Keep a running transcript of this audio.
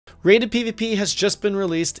Rated PvP has just been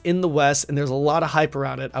released in the West and there's a lot of hype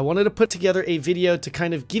around it. I wanted to put together a video to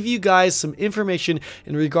kind of give you guys some information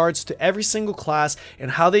in regards to every single class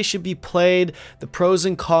and how they should be played, the pros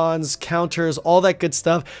and cons, counters, all that good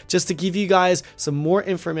stuff, just to give you guys some more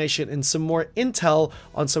information and some more intel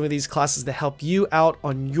on some of these classes to help you out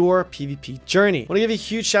on your PvP journey. I want to give a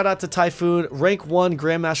huge shout out to Typhoon, rank 1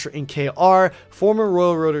 Grandmaster in KR, former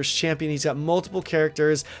Royal Roaders champion. He's got multiple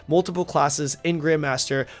characters, multiple classes in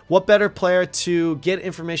Grandmaster. What better player to get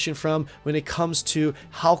information from when it comes to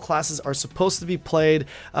how classes are supposed to be played?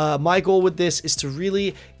 My goal with this is to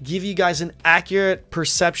really give you guys an accurate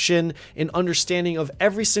perception and understanding of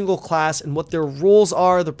every single class and what their rules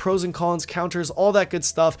are, the pros and cons, counters, all that good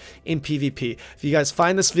stuff in PvP. If you guys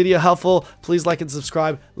find this video helpful, please like and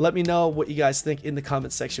subscribe. Let me know what you guys think in the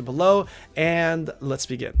comment section below, and let's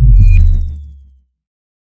begin.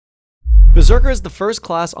 Berserker is the first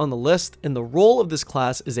class on the list, and the role of this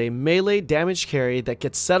class is a melee damage carry that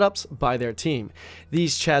gets setups by their team.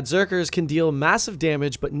 These Chad Zerkers can deal massive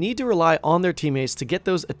damage but need to rely on their teammates to get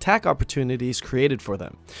those attack opportunities created for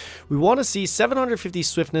them. We want to see 750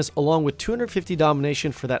 swiftness along with 250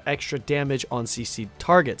 domination for that extra damage on CC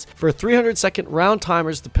targets. For 300-second round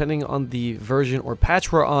timers, depending on the version or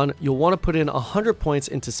patch we're on, you'll want to put in 100 points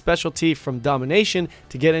into specialty from domination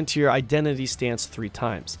to get into your identity stance 3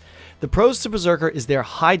 times. The pros to Berserker is their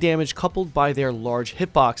high damage coupled by their large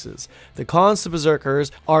hitboxes. The cons to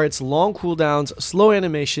Berserkers are its long cooldowns, slow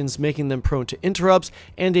animations making them prone to interrupts,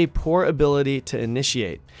 and a poor ability to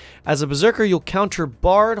initiate. As a Berserker, you'll counter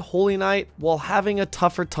Bard, Holy Knight, while having a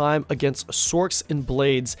tougher time against Sorks and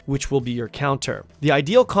Blades, which will be your counter. The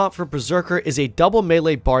ideal comp for Berserker is a double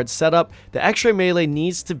melee Bard setup. The extra melee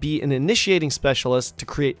needs to be an initiating specialist to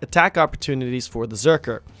create attack opportunities for the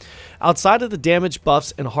Zerker. Outside of the damage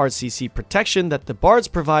buffs and hard CC protection that the Bards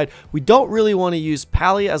provide, we don't really want to use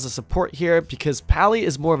Pally as a support here because Pally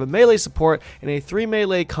is more of a melee support, and a 3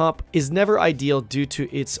 melee comp is never ideal due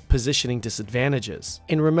to its positioning disadvantages.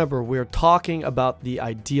 And remember, we're talking about the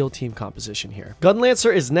ideal team composition here.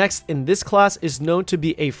 Gunlancer is next, and this class is known to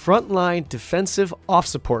be a frontline defensive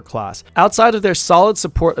off-support class. Outside of their solid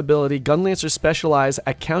support ability, Gunlancers specialize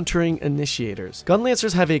at countering initiators.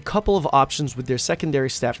 Gunlancers have a couple of options with their secondary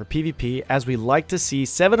stat for PvP, as we like to see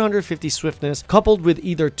 750 swiftness coupled with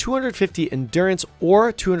either 250 endurance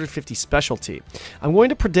or 250 specialty. I'm going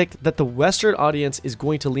to predict that the Western audience is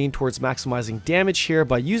going to lean towards maximizing damage here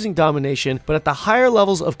by using domination, but at the higher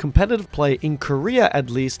levels of competitive play, in Korea at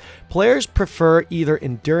least, players prefer either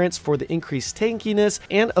endurance for the increased tankiness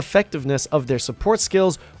and effectiveness of their support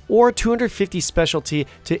skills, or 250 specialty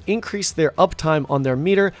to increase their uptime on their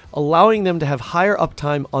meter, allowing them to have higher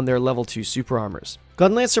uptime on their level 2 super armors.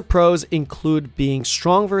 Gunlancer pros include being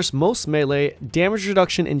strong versus most melee, damage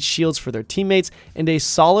reduction and shields for their teammates, and a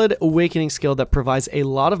solid awakening skill that provides a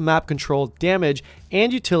lot of map control, damage,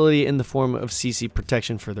 and utility in the form of CC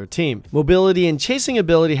protection for their team. Mobility and chasing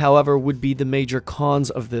ability, however, would be the major cons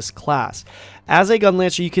of this class. As a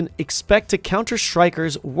Gunlancer, you can expect to counter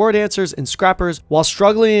Strikers, Wardancers, and Scrappers while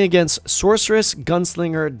struggling against Sorceress,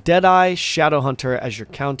 Gunslinger, Deadeye, Shadowhunter as your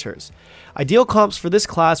counters. Ideal comps for this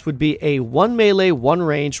class would be a 1 melee, 1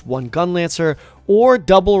 ranged, 1 Gunlancer, or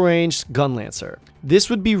double ranged Gunlancer. This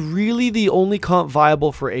would be really the only comp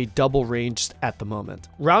viable for a double ranged at the moment.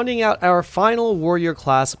 Rounding out our final warrior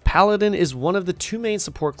class, Paladin is one of the 2 main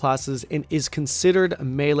support classes and is considered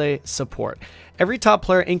melee support. Every top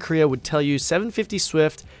player in Korea would tell you 750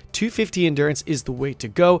 Swift, 250 Endurance is the way to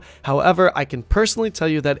go. However, I can personally tell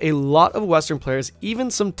you that a lot of Western players,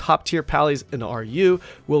 even some top tier Pallies in RU,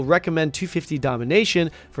 will recommend 250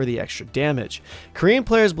 Domination for the extra damage. Korean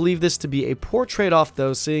players believe this to be a poor trade-off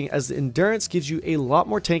though, seeing as the Endurance gives you a lot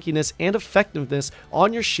more tankiness and effectiveness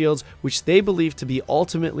on your shields, which they believe to be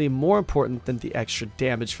ultimately more important than the extra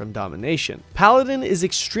damage from Domination. Paladin is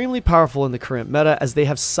extremely powerful in the current meta as they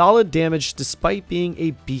have solid damage despite being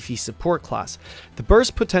a beefy support class. The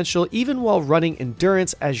burst potential, even while running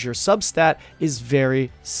Endurance as your substat, is very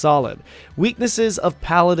solid. Weaknesses of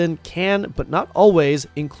Paladin can, but not always,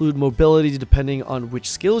 include mobility depending on which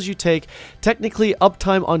skills you take. Technically,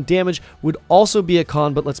 uptime on damage would also be a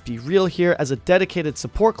con, but let's be real here, as a dedicated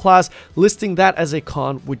support class, listing that as a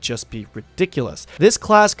con would just be ridiculous. This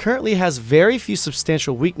class currently has very few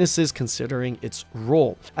substantial weaknesses considering its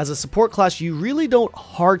role. As a support class, you really don't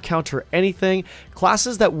hard counter anything.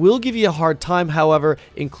 Classes that will give you a hard time, however,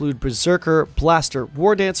 include Berserker, Blaster,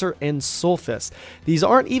 Wardancer, and Soulfirst. These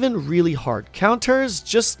aren't even really hard counters,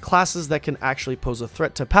 just classes that can actually pose a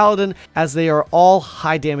threat to Paladin, as they are all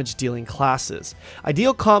high damage dealing classes.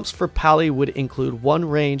 Ideal comps for Pally would include 1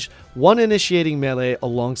 range, 1 initiating melee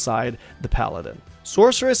alongside the Paladin.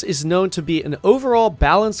 Sorceress is known to be an overall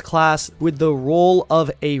balanced class with the role of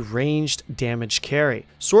a ranged damage carry.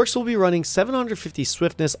 Sorcs will be running 750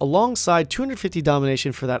 swiftness alongside 250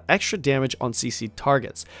 domination for that extra damage on CC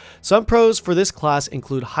targets. Some pros for this class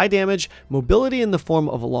include high damage, mobility in the form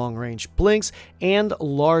of a long range Blinkz, and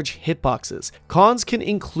large hitboxes. Cons can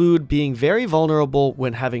include being very vulnerable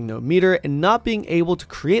when having no meter and not being able to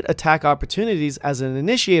create attack opportunities as an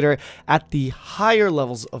initiator at the higher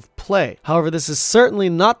levels of play. However, this is certainly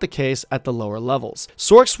not the case at the lower levels.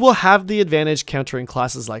 Sorcs will have the advantage countering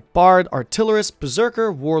classes like Bard, Artillerist,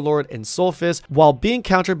 Berserker, Warlord, and Soulfirst, while being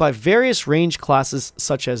countered by various range classes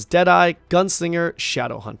such as Deadeye, Gunslinger,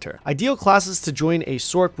 Shadowhunter. Ideal classes to join a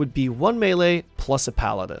Sorc would be one melee plus a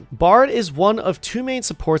Paladin. Bard is one of two main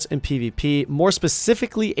supports in PvP, more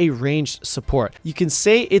specifically a ranged support. You can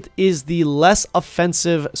say it is the less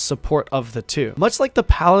offensive support of the two. Much like the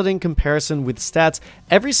Paladin comparison with stats,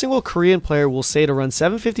 every single Korean player will say to run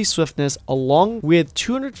 750 swiftness along with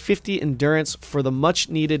 250 endurance for the much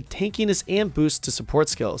needed tankiness and boost to support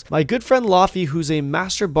skills. My good friend Laufie, who's a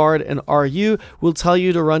master bard and RU, will tell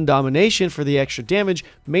you to run domination for the extra damage,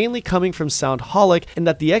 mainly coming from Soundholic, and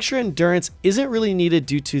that the extra endurance isn't really needed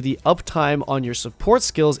due to the uptime on your support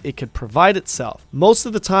skills it could provide itself. Most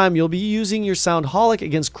of the time you'll be using your Soundholic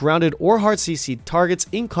against grounded or hard CC targets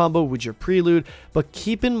in combo with your prelude, but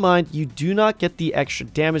keep in mind you do not get the extra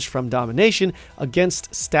damage from domination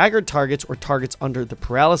against staggered targets or targets under the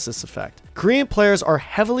paralysis effect. Korean players are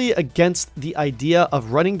heavily against the idea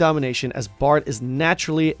of running domination as Bard is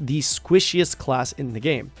naturally the squishiest class in the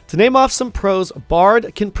game. To name off some pros,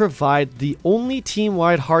 Bard can provide the only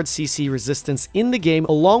team-wide hard CC resistance in the game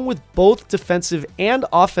along with both defensive and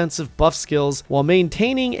offensive buff skills while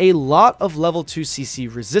maintaining a lot of level 2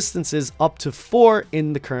 CC resistances up to 4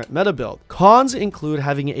 in the current meta build. Cons include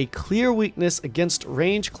having a clear weakness against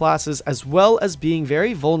range classes as well as being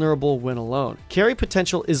very vulnerable when alone. Carry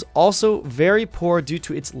potential is also very poor due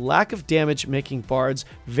to its lack of damage, making bards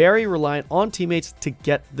very reliant on teammates to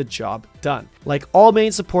get the job done. Like all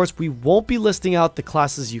main supports, we won't be listing out the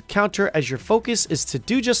classes you counter as your focus is to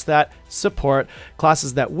do just that, support.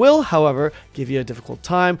 Classes that will, however, give you a difficult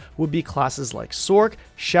time would be classes like Sorc,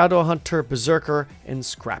 Shadowhunter, Berserker, and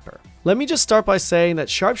Scrapper. Let me just start by saying that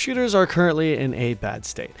sharpshooters are currently in a bad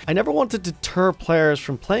state. I never want to deter players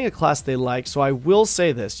from playing a class they like, so I will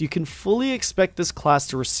say this. You can fully expect this class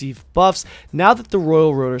to receive buffs now that the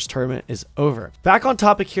Royal Roaders tournament is over. Back on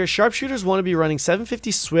topic here, sharpshooters want to be running 750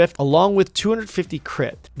 swift along with 250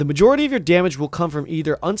 crit. The majority of your damage will come from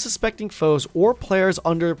either unsuspecting foes or players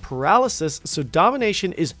under paralysis, so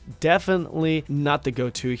domination is definitely not the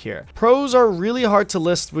go-to here. Pros are really hard to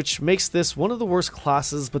list, which makes this one of the worst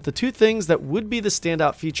classes, but the two things that would be the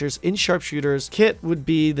standout features in sharpshooters kit would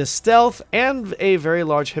be the stealth and a very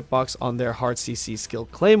large hitbox on their hard CC skill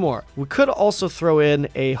Claymore. We could also throw in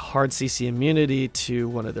a hard CC immunity to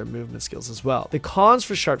one of their movement skills as well. The cons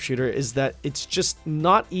for sharpshooter is that it's just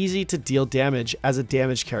not easy to deal damage as a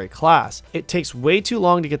damage carry class. It takes way too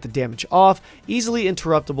long to get the damage off, easily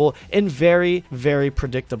interruptible, and very, very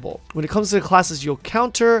predictable. When it comes to the classes you'll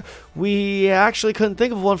counter, we actually couldn't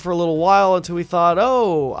think of one for a little while until we thought,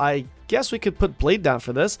 oh, I guess we could put Blade down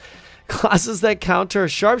for this. Classes that counter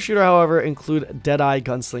sharpshooter, however, include Deadeye,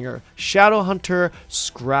 Gunslinger, Shadowhunter,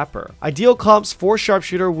 Scrapper. Ideal comps for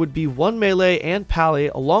sharpshooter would be one melee and pally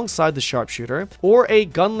alongside the sharpshooter, or a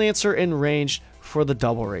Gunlancer in range for the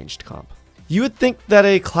double ranged comp. You would think that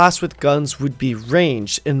a class with guns would be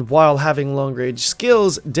ranged, and while having long range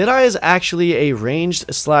skills, Deadeye is actually a ranged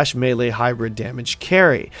 / melee hybrid damage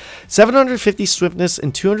carry. 750 swiftness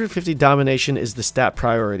and 250 domination is the stat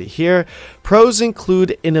priority here. Pros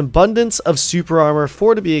include an abundance of super armor,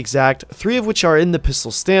 4 to be exact, 3 of which are in the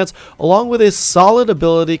pistol stance, along with a solid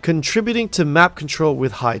ability contributing to map control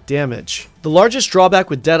with high damage. The largest drawback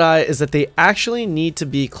with Deadeye is that they actually need to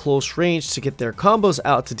be close range to get their combos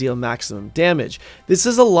out to deal maximum damage. This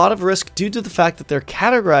is a lot of risk due to the fact that they're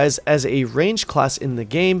categorized as a range class in the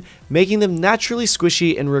game, making them naturally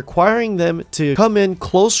squishy and requiring them to come in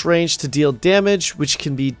close range to deal damage, which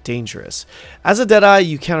can be dangerous. As a Deadeye,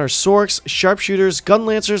 you counter Sorcs, Sharpshooters,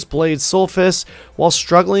 Gunlancers, Blades, Soulfirst, while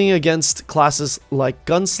struggling against classes like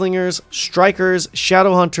Gunslingers, Strikers,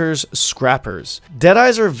 Shadowhunters, Scrappers.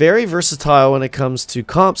 Deadeyes are very versatile when it comes to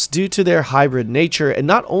comps due to their hybrid nature and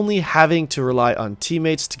not only having to rely on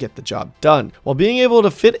teammates to get the job done. While being able to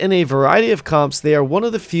fit in a variety of comps, they are one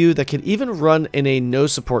of the few that can even run in a no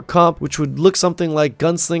support comp, which would look something like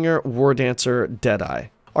Gunslinger, Wardancer, Deadeye.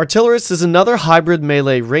 Artillerist is another hybrid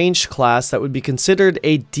melee ranged class that would be considered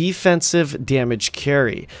a defensive damage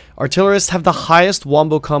carry. Artillerists have the highest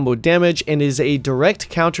wombo combo damage and is a direct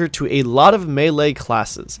counter to a lot of melee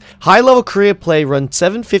classes. High level career play runs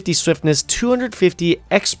 750 swiftness, 250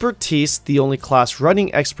 expertise, the only class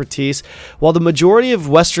running expertise, while the majority of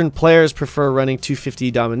Western players prefer running 250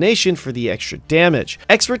 domination for the extra damage.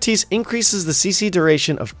 Expertise increases the CC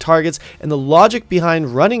duration of targets, and the logic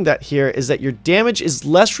behind running that here is that your damage is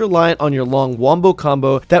less reliant on your long wombo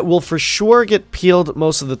combo that will for sure get peeled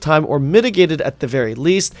most of the time or mitigated at the very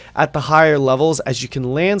least at the higher levels, as you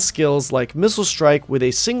can land skills like Missile Strike with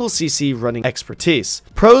a single CC running expertise.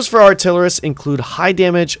 Pros for Artillerists include high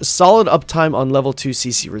damage, solid uptime on level 2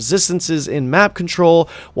 CC resistances in map control,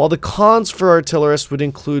 while the cons for Artillerists would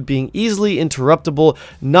include being easily interruptible,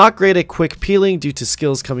 not great at quick peeling due to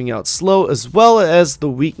skills coming out slow, as well as the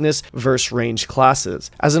weakness versus range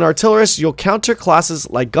classes. As an Artillerist, you'll counter classes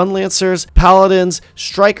like Gunlancers, Paladins,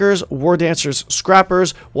 Strikers, Wardancers,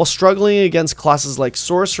 Scrappers, while struggling against classes like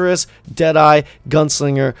Sorceress, Deadeye,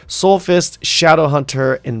 Gunslinger, Soulfirst,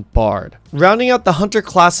 Shadowhunter, and Bard. Rounding out the hunter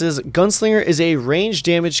classes, Gunslinger is a range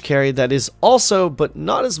damage carry that is also, but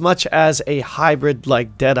not as much as, a hybrid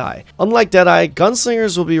like Deadeye. Unlike Deadeye,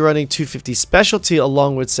 Gunslingers will be running 250 specialty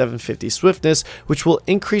along with 750 swiftness, which will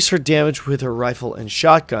increase her damage with her rifle and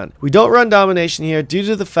shotgun. We don't run domination here due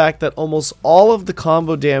to the fact that almost all of the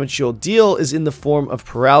combo damage you'll deal is in the form of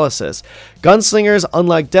paralysis. Gunslingers,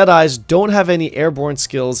 unlike Deadeyes, don't have any airborne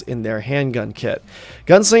skills in their handgun kit.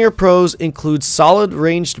 Gunslinger pros include solid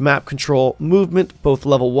ranged map control, movement, both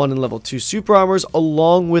level 1 and level 2 super armors,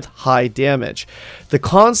 along with high damage. The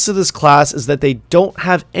cons to this class is that they don't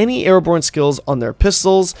have any airborne skills on their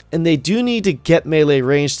pistols, and they do need to get melee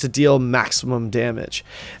range to deal maximum damage.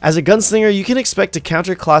 As a Gunslinger, you can expect to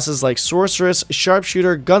counter classes like Sorceress,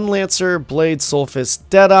 Sharpshooter, Gunlancer, Blade, Soulfirst,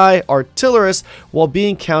 Deadeye, Artillerist, while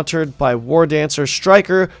being countered by Wardancer,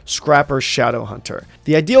 Striker, Scrapper, Shadowhunter.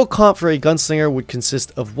 The ideal comp for a Gunslinger would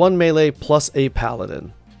consist of one melee plus a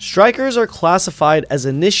Paladin. Strikers are classified as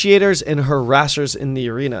initiators and harassers in the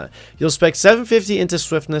arena. You'll spec 750 into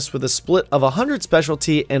swiftness with a split of 100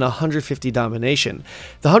 specialty and 150 domination.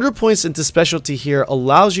 The 100 points into specialty here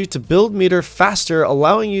allows you to build meter faster,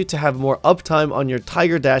 allowing you to have more uptime on your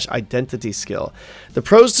Tiger Dash identity skill. The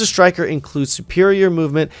pros to Striker include superior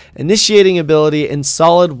movement, initiating ability, and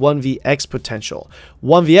solid 1vx potential.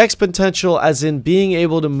 1vx potential as in being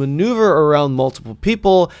able to maneuver around multiple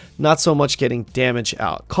people, not so much getting damage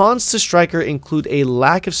out. Cons to Striker include a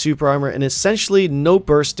lack of super armor and essentially no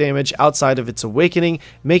burst damage outside of its awakening,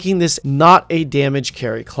 making this not a damage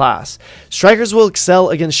carry class. Strikers will excel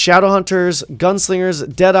against Shadowhunters, Gunslingers,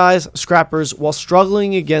 Deadeyes, Scrappers, while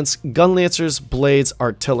struggling against Gunlancers, Blades,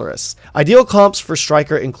 Artillerists. Ideal comps for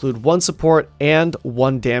Striker include one support and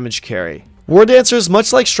one damage carry. Wardancers,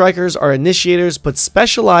 much like Strikers, are initiators but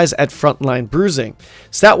specialize at frontline bruising.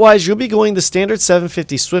 Stat-wise, you'll be going the standard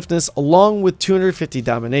 750 swiftness along with 250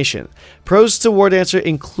 domination. Pros to Wardancer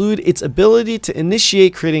include its ability to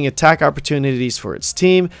initiate creating attack opportunities for its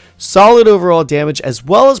team, solid overall damage, as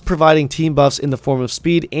well as providing team buffs in the form of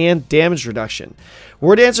speed and damage reduction.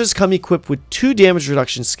 Wardancers come equipped with 2 damage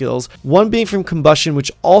reduction skills, one being from Combustion,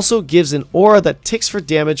 which also gives an aura that ticks for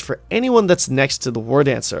damage for anyone that's next to the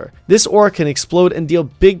Wardancer. This aura can explode and deal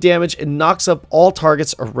big damage and knocks up all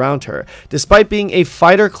targets around her. Despite being a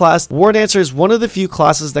fighter class, Wardancer is one of the few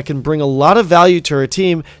classes that can bring a lot of value to her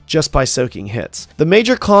team just by soaking hits. The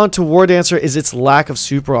major con to Wardancer is its lack of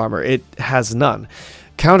super armor. It has none.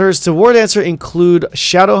 Counters to Wardancer include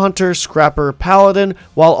Shadowhunter, Scrapper, Paladin,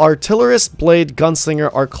 while Artillerist, Blade,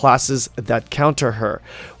 Gunslinger are classes that counter her.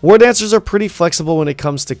 Wardancers are pretty flexible when it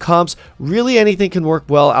comes to comps. Really anything can work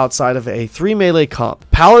well outside of a 3 melee comp.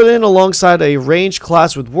 Paladin alongside a ranged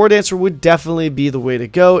class with Wardancer would definitely be the way to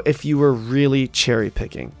go if you were really cherry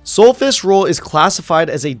picking. Soulfirst's role is classified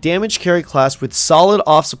as a damage carry class with solid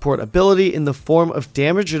off support ability in the form of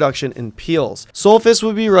damage reduction and peels. Soulfirst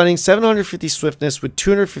would be running 750 swiftness with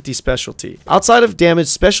 250 specialty. Outside of damage,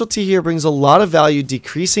 specialty here brings a lot of value,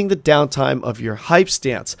 decreasing the downtime of your hype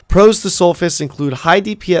stance. Pros to Soulfirst include high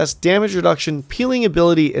DPS, damage reduction, peeling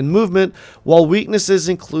ability, and movement, while weaknesses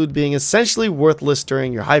include being essentially worthless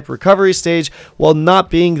during your hype recovery stage while not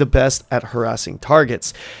being the best at harassing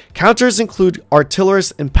targets. Counters include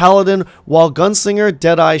Artillerist and Paladin, while Gunslinger,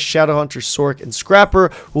 Deadeye, Shadowhunter, Sork, and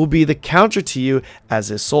Scrapper will be the counter to you,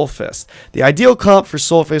 as is Soulfirst. The ideal comp for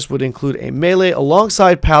Soulfirst would include a melee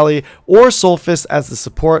alongside Pally or Soulfirst as the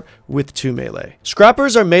support with 2 melee.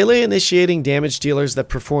 Scrappers are melee initiating damage dealers that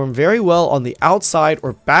perform very well on the outside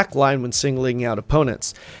or back line when singling out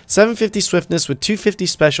opponents. 750 swiftness with 250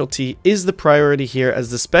 specialty is the priority here, as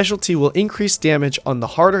the specialty will increase damage on the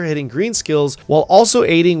harder hitting green skills while also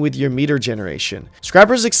aiding with your meter generation.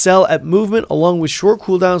 Scrappers excel at movement along with short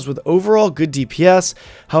cooldowns with overall good DPS,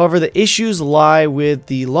 however the issues lie with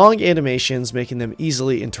the long animations making them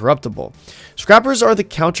easily interruptible. Scrappers are the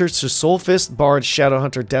counters to Soulfirst, Bard,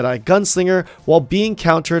 Shadowhunter, Deadeye, Gunslinger, while being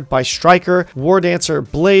countered by Striker, Wardancer,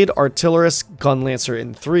 Blade, Artillerist, Gunlancer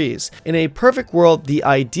in 3s. In a perfect world, the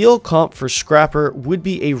ideal comp for Scrapper would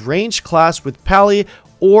be a ranged class with Pally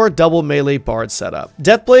or double melee Bard setup.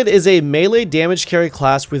 Deathblade is a melee damage carry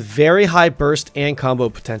class with very high burst and combo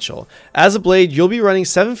potential. As a Blade, you'll be running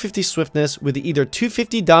 750 swiftness with either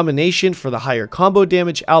 250 domination for the higher combo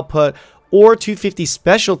damage output, or 250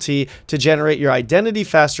 specialty to generate your identity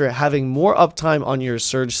faster, having more uptime on your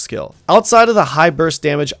surge skill. Outside of the high burst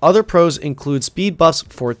damage, other pros include speed buffs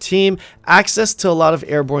for team, access to a lot of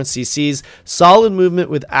airborne CCs, solid movement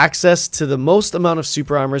with access to the most amount of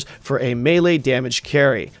super armors for a melee damage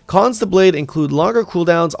carry. Cons to Blade include longer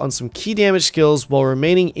cooldowns on some key damage skills while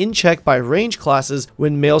remaining in check by range classes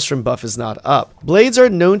when Maelstrom buff is not up. Blades are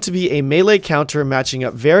known to be a melee counter, matching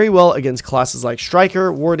up very well against classes like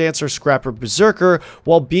Striker, Wardancer, Scrapper, Berserker,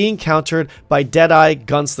 while being countered by Deadeye,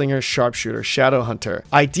 Gunslinger, Sharpshooter, Shadowhunter.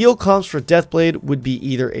 Ideal comps for Deathblade would be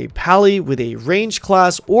either a Pally with a ranged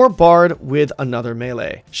class or Bard with another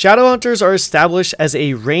melee. Shadowhunters are established as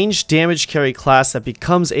a ranged damage carry class that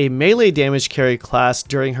becomes a melee damage carry class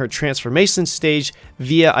during her transformation stage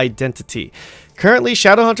via identity. Currently,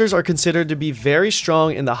 Shadowhunters are considered to be very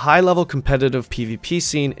strong in the high-level competitive PvP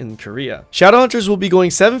scene in Korea. Shadowhunters will be going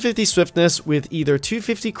 750 swiftness with either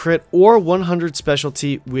 250 crit or 100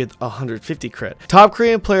 specialty with 150 crit. Top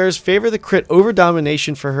Korean players favor the crit over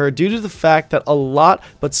domination for her due to the fact that a lot,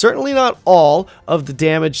 but certainly not all, of the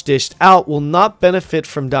damage dished out will not benefit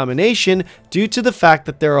from domination due to the fact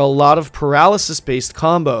that there are a lot of paralysis-based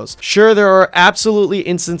combos. Sure, there are absolutely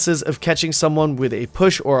instances of catching someone with a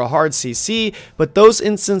push or a hard CC, but those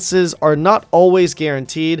instances are not always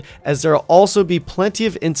guaranteed, as there will also be plenty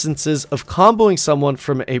of instances of comboing someone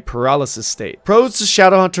from a paralysis state. Pros to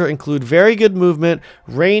Shadowhunter include very good movement,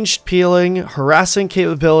 ranged peeling, harassing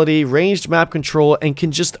capability, ranged map control, and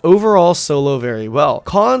can just overall solo very well.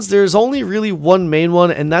 Cons, there's only really one main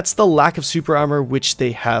one, and that's the lack of super armor, which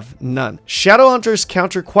they have none. Shadowhunters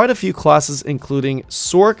counter quite a few classes including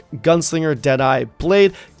Sork, Gunslinger, Deadeye,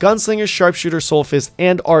 Blade, Gunslinger, Sharpshooter, Soulfirst,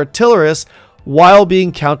 and Artillerist, while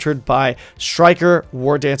being countered by Striker,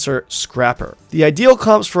 Wardancer, Scrapper. The ideal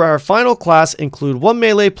comps for our final class include 1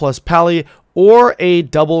 melee plus Pally or a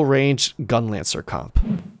double range Gunlancer comp.